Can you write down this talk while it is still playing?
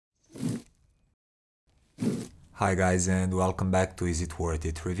Hi guys and welcome back to Is It Worth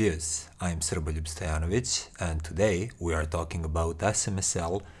It Reviews. I'm Srboljub Stojanovic and today we are talking about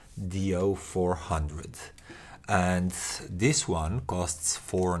SMSL DO400 and this one costs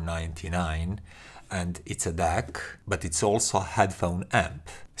 $499 and it's a DAC, but it's also a headphone amp.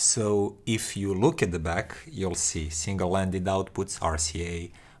 So if you look at the back, you'll see single-ended outputs,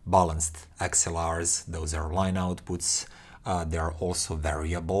 RCA, balanced XLRs, those are line outputs. They are also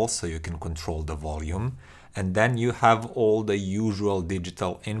variable, so you can control the volume. And then you have all the usual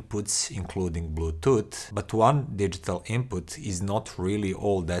digital inputs, including Bluetooth, but one digital input is not really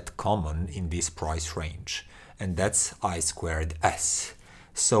all that common in this price range, and that's I2S.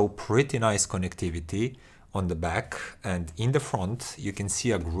 So pretty nice connectivity on the back, and in the front you can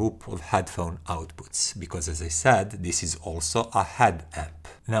see a group of headphone outputs, because as I said, this is also a head amp.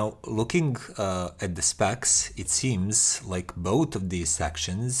 Now, looking at the specs, it seems like both of these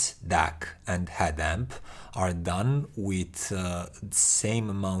sections, DAC and head amp, are done with the same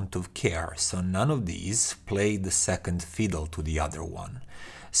amount of care, so none of these play the second fiddle to the other one.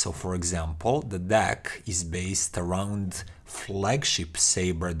 So for example, the DAC is based around flagship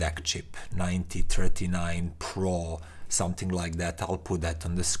Sabre DAC chip, 9039 Pro, something like that. I'll put that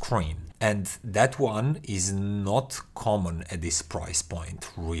on the screen. And that one is not common at this price point,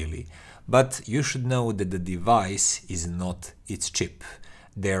 really. But you should know that the device is not its chip.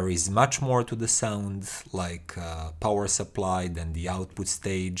 There is much more to the sound, like power supply, than the output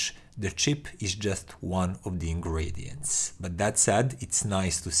stage. The chip is just one of the ingredients. But that said, it's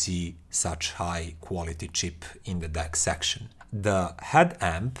nice to see such high quality chip in the DAC section. The head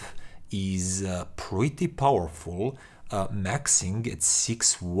amp is pretty powerful, maxing at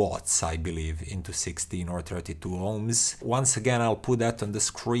 6 watts, I believe, into 16 or 32 ohms. Once again, I'll put that on the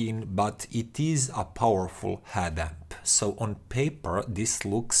screen, but it is a powerful head amp. So on paper, this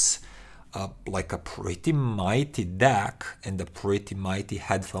looks like a pretty mighty DAC and a pretty mighty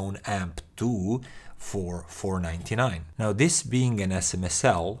headphone amp too for $499. Now, this being an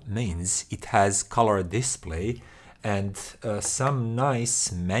SMSL means it has color display and some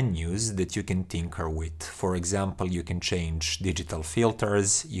nice menus that you can tinker with. For example, you can change digital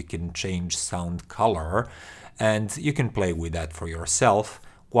filters, you can change sound color, and you can play with that for yourself.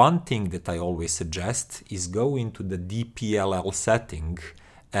 One thing that I always suggest is go into the DPLL setting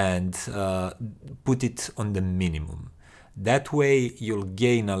and put it on the minimum. That way you'll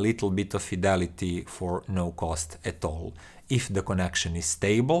gain a little bit of fidelity for no cost at all, if the connection is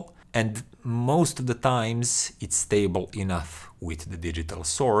stable, and most of the times it's stable enough with the digital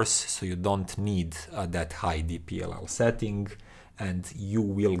source, so you don't need that high DPLL setting, and you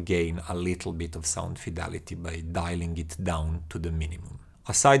will gain a little bit of sound fidelity by dialing it down to the minimum.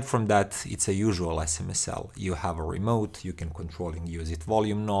 Aside from that, it's a usual SMSL. You have a remote, you can control and use it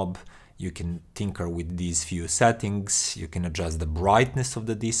volume knob, you can tinker with these few settings, you can adjust the brightness of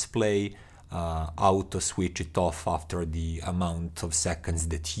the display, auto switch it off after the amount of seconds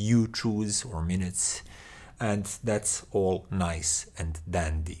that you choose or minutes, and that's all nice and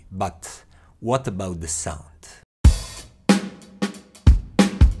dandy. But what about the sound?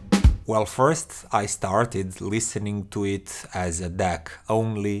 Well, first I started listening to it as a DAC,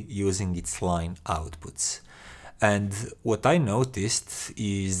 only using its line outputs. And what I noticed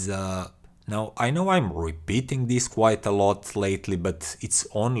is, now I know I'm repeating this quite a lot lately, but it's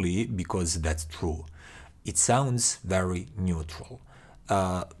only because that's true. It sounds very neutral.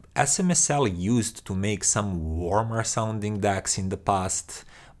 SMSL used to make some warmer sounding DACs in the past,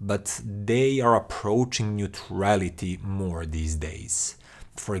 but they are approaching neutrality more these days.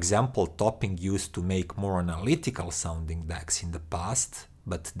 For example, Topping used to make more analytical sounding DACs in the past,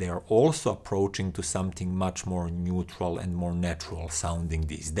 but they are also approaching to something much more neutral and more natural sounding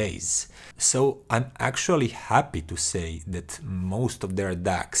these days. So I'm actually happy to say that most of their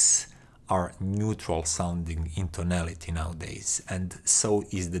DACs are neutral sounding in tonality nowadays, and so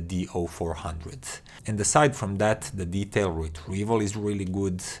is the DO400. And aside from that, the detail retrieval is really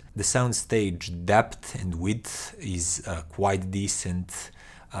good. The soundstage depth and width is quite decent.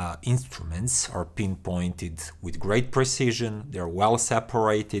 Instruments are pinpointed with great precision, they're well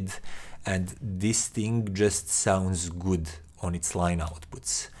separated, and this thing just sounds good on its line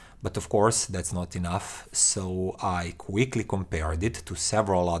outputs. But of course that's not enough, so I quickly compared it to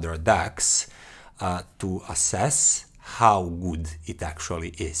several other DACs to assess how good it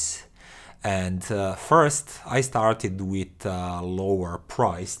actually is. And first I started with lower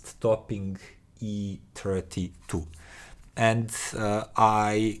priced Topping E32. And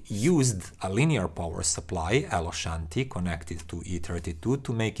I used a linear power supply, L-shanty, connected to E32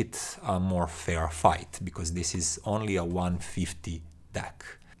 to make it a more fair fight, because this is only a 150 DAC.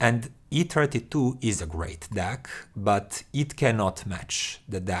 And E32 is a great DAC, but it cannot match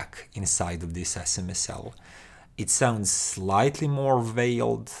the DAC inside of this SMSL. It sounds slightly more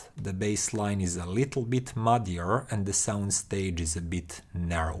veiled, the bass line is a little bit muddier, and the sound stage is a bit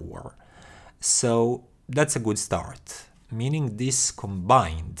narrower. So that's a good start, meaning this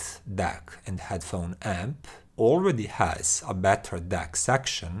combined DAC and headphone amp already has a better DAC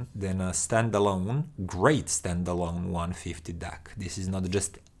section than a standalone, great standalone 150 DAC. This is not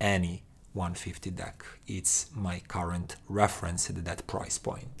just any 150 DAC, it's my current reference at that price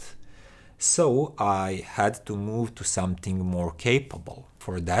point. So I had to move to something more capable.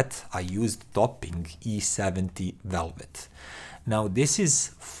 For that, I used Topping E70 Velvet. Now this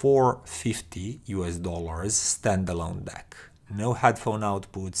is $450 standalone DAC. No headphone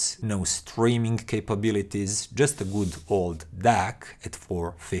outputs, no streaming capabilities, just a good old DAC at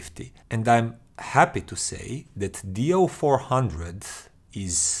 $450. And I'm happy to say that DO400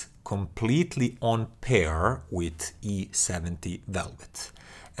 is completely on pair with E70 Velvet.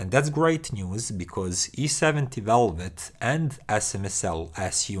 And that's great news because E70 Velvet and SMSL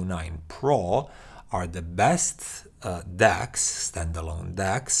SU9 Pro are the best DACs, standalone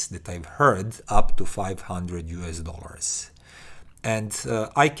DACs, that I've heard up to $500. And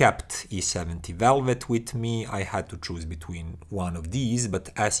I kept E70 Velvet with me. I had to choose between one of these,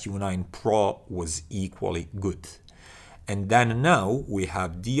 but SU9 Pro was equally good. And then now we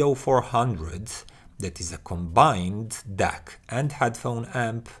have DO400, that is a combined DAC and headphone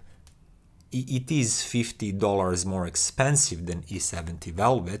amp. It is $50 more expensive than E70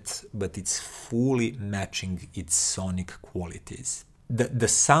 Velvet, but it's fully matching its sonic qualities. The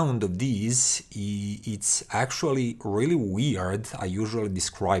sound of these, it's actually really weird. I usually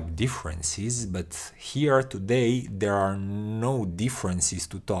describe differences, but here today there are no differences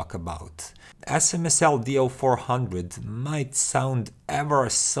to talk about. SMSL DO400 might sound ever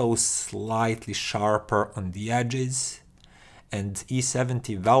so slightly sharper on the edges, and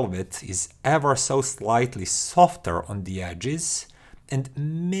E70 Velvet is ever so slightly softer on the edges, and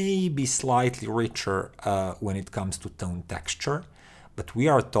maybe slightly richer when it comes to tone texture. But we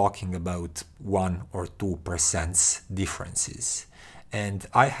are talking about 1 or 2% differences. And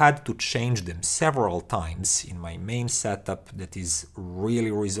I had to change them several times in my main setup that is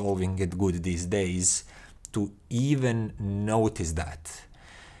really resolving it good these days to even notice that.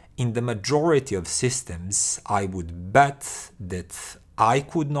 In the majority of systems, I would bet that I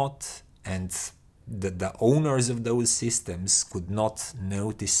could not, and that the owners of those systems could not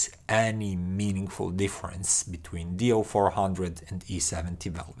notice any meaningful difference between DO400 and E70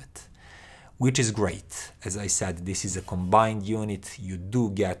 Velvet, which is great. As I said, this is a combined unit. You do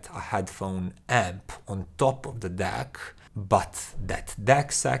get a headphone amp on top of the DAC, but that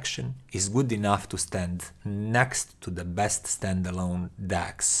DAC section is good enough to stand next to the best standalone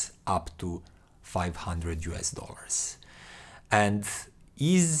DACs up to $500. And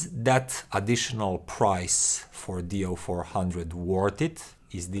is that additional price for DO400 worth it?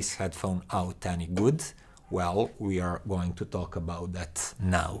 Is this headphone out any good? Well, we are going to talk about that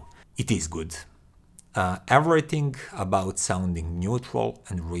now. It is good. Everything about sounding neutral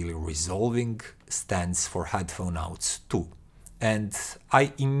and really resolving stands for headphone outs too. And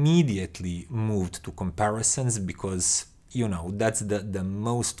I immediately moved to comparisons because, you know, that's the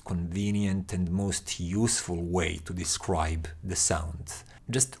most convenient and most useful way to describe the sound.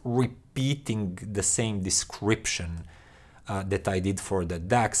 Just repeating the same description that I did for the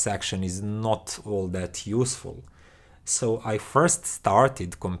DAC section is not all that useful. So I first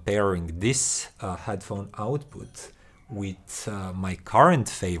started comparing this headphone output with my current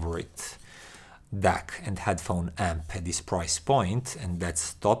favorite DAC and headphone amp at this price point, and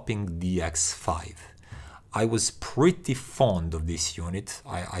that's Topping DX5. I was pretty fond of this unit.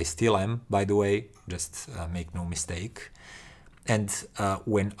 I still am, by the way, just make no mistake. And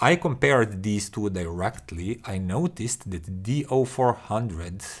when I compared these two directly, I noticed that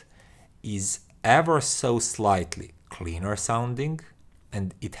DO400 is ever so slightly cleaner sounding,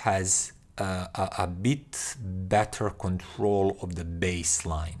 and it has a bit better control of the bass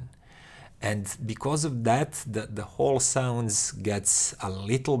line. And because of that, the whole sounds gets a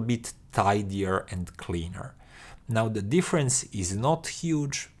little bit tidier and cleaner. Now the difference is not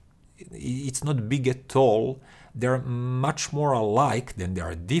huge, it's not big at all. They're much more alike than they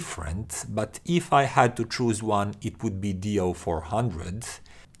are different, but if I had to choose one, it would be DO400.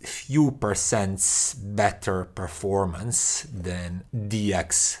 Few percents better performance than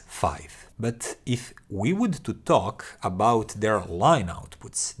DX5. But if we would to talk about their line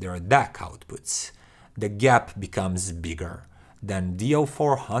outputs, their DAC outputs, the gap becomes bigger. Then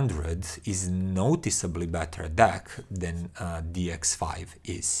DO400 is noticeably better DAC than DX5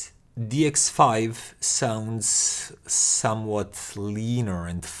 is. DX5 sounds somewhat leaner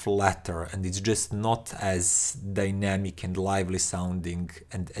and flatter, and it's just not as dynamic and lively sounding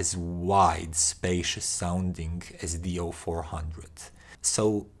and as wide, spacious sounding as DO400.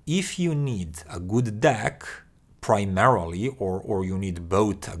 So if you need a good DAC primarily, or you need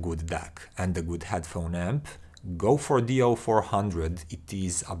both a good DAC and a good headphone amp, go for DO400, it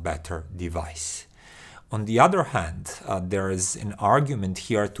is a better device. On the other hand, there is an argument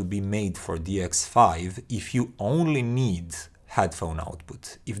here to be made for DX5 if you only need headphone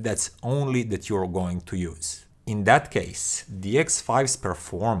output, if that's only that you're going to use. In that case, DX5's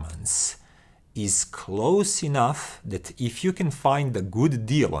performance is close enough that if you can find a good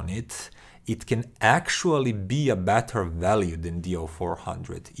deal on it, it can actually be a better value than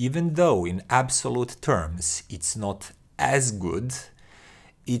DO400. Even though in absolute terms it's not as good,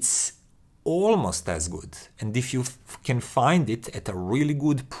 it's almost as good. And if you can find it at a really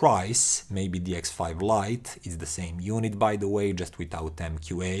good price, maybe DX5 Lite is the same unit by the way, just without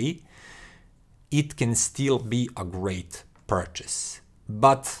MQA, it can still be a great purchase.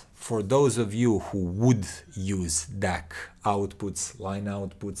 But for those of you who would use DAC outputs, line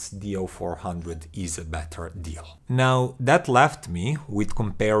outputs, DO400 is a better deal. Now that left me with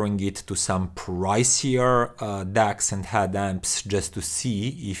comparing it to some pricier DACs and head-amps just to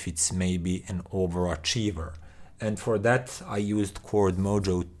see if it's maybe an overachiever. And for that I used Chord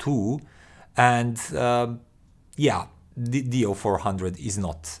Mojo 2, and yeah, the DO400 is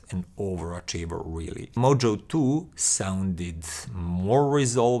not an overachiever really. Mojo 2 sounded more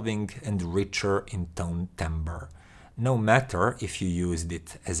resolving and richer in tone timbre, no matter if you used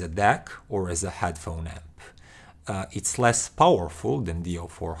it as a DAC or as a headphone amp. It's less powerful than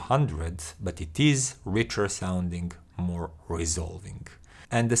DO400, but it is richer sounding, more resolving.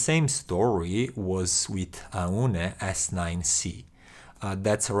 And the same story was with Aune S9c.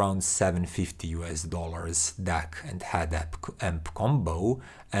 That's around $750 DAC and head-amp combo,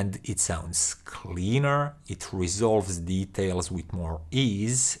 and it sounds cleaner, it resolves details with more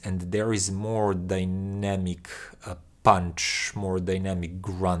ease, and there is more dynamic punch, more dynamic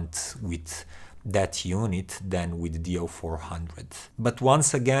grunt with that unit than with DO400. But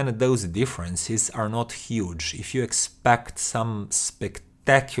once again, those differences are not huge. If you expect some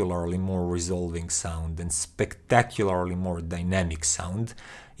spectacularly more resolving sound and spectacularly more dynamic sound,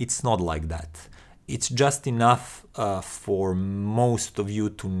 it's not like that. It's just enough for most of you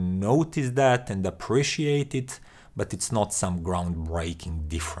to notice that and appreciate it, but it's not some groundbreaking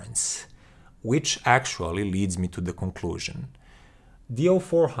difference. Which actually leads me to the conclusion.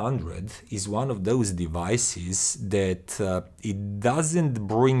 DO400 is one of those devices that it doesn't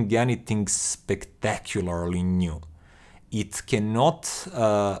bring anything spectacularly new. It cannot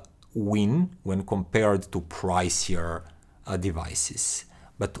win when compared to pricier devices,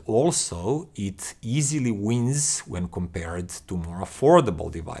 but also it easily wins when compared to more affordable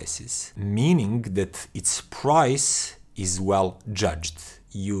devices, meaning that its price is well judged.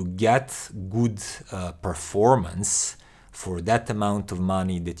 You get good performance for that amount of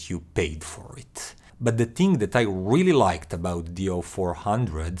money that you paid for it. But the thing that I really liked about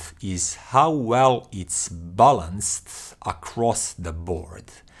DO400 is how well it's balanced across the board.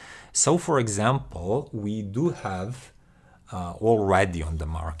 So for example, we do have already on the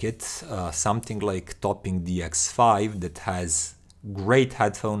market something like Topping DX5 that has great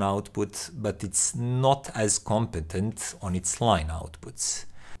headphone output, but it's not as competent on its line outputs.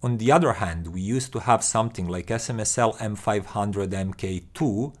 On the other hand, we used to have something like SMSL M500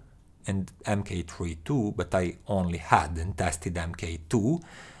 MK2 and MK3 too, but I only had and tested MK2,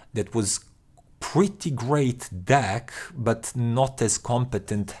 that was pretty great DAC, but not as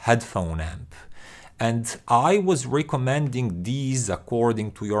competent headphone amp. And I was recommending these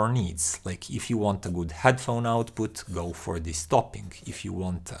according to your needs. Like if you want a good headphone output, go for this Topping. If you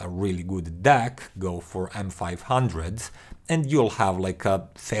want a really good DAC, go for M500, and you'll have like a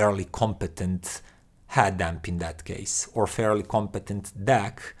fairly competent head amp in that case, or fairly competent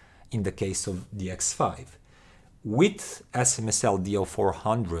DAC in the case of DX5. With SMSL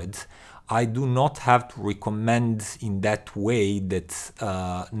DO400, I do not have to recommend in that way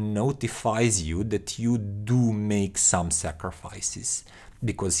that notifies you that you do make some sacrifices.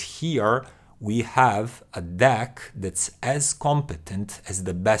 Because here we have a DAC that's as competent as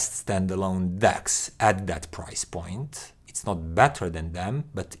the best standalone DACs at that price point. It's not better than them,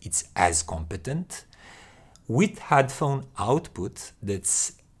 but it's as competent. With headphone output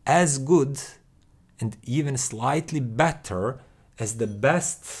that's as good and even slightly better as the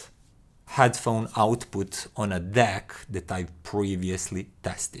best headphone output on a DAC that I've previously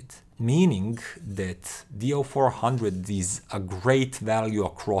tested. meaning that DO400 is a great value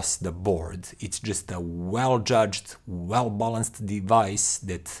across the board. It's just a well-judged, well-balanced device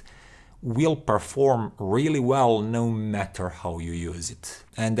that will perform really well no matter how you use it.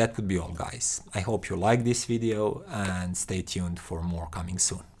 And that would be all, guys. I hope you like this video and stay tuned for more coming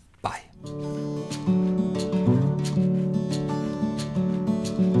soon. Bye.